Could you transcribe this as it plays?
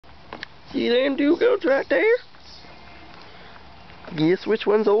See them two goats right there? Guess which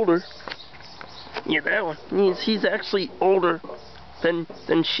one's older? Yeah, that one. He's actually older than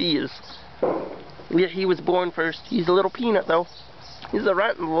she is. Yeah, he was born first. He's a little peanut, though. He's a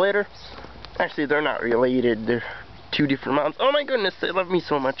rat in the litter. Actually, they're not related. They're two different moms. Oh my goodness, they love me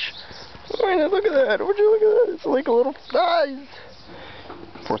so much. Oh, look at that. Would you look at that? It's like a little...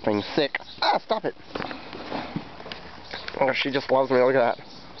 Poor thing's sick. Stop it. Oh, she just loves me. Look at that.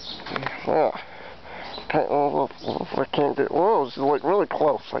 Oh. I can't do... Whoa, she's like really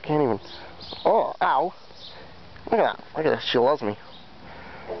close. I can't even... Oh, ow. Look at that. Look at that. She loves me.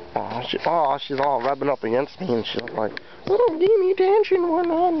 Oh, she's all rubbing up against me, and she's like, "Oh, give me attention,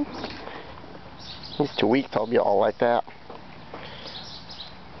 one on." He's too weak to be all like that.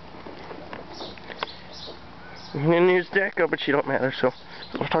 And then there's that goat, but she don't matter, so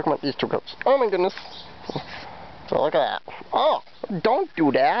we're talking about these two goats. Oh my goodness. So look at that. Oh, don't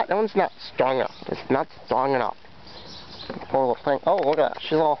do that. That one's not strong enough. It's not strong enough. Poor little thing. Oh, look at that.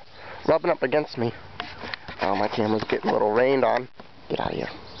 She's all rubbing up against me. Oh, my camera's getting a little rained on. Get out of here.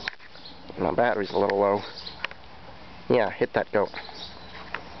 My battery's a little low. Yeah, hit that goat.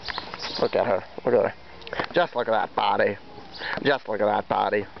 Look at her. Look at her. Just look at that body. Just look at that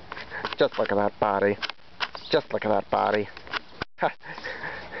body. Just look at that body. Just look at that body.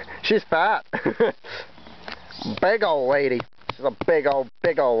 She's fat. Big old lady. She's a big old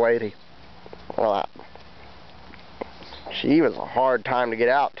lady. Look at that. She was a hard time to get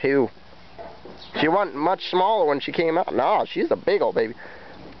out, too. She wasn't much smaller when she came out. No, she's a big old baby.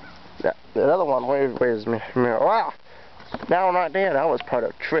 The other one, where's me? Wow. That one right there, that was part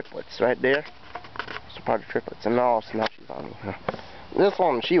of triplets right there. It's part of triplets. And now she's on me. This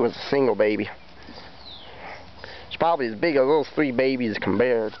one, she was a single baby. She's probably as big as those three babies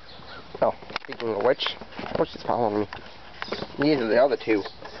compared. Oh, speaking of which, oh, she's following me. These are the other two.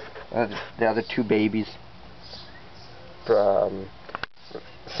 The other two babies.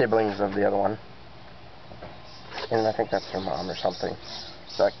 Siblings of the other one. And I think that's her mom or something.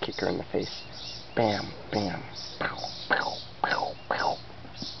 So I kick her in the face. Bam, bam. Pow, pow, pow, pow.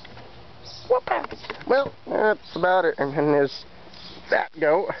 Well, that's about it. And then there's that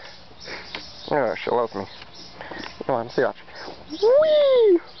goat. Oh, she loves me. Come on, see, watch.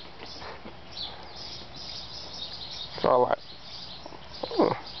 Whee! So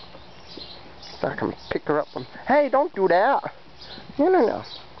so I can pick her up. Hey, don't do that. No.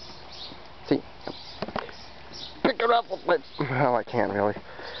 See. Pick her up with my... Well, I can't really.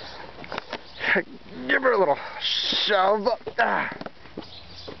 Give her a little shove.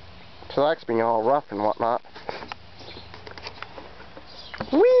 She likes being all rough and whatnot.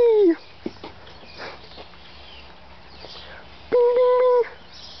 Whee! Bing, bing, bing.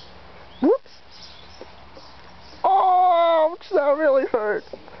 Whoops. Oh, that really hurt.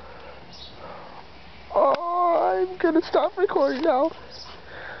 Oh, I'm gonna stop recording now.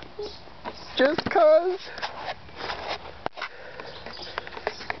 Just 'cause...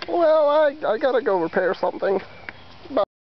 Well, I gotta go repair something.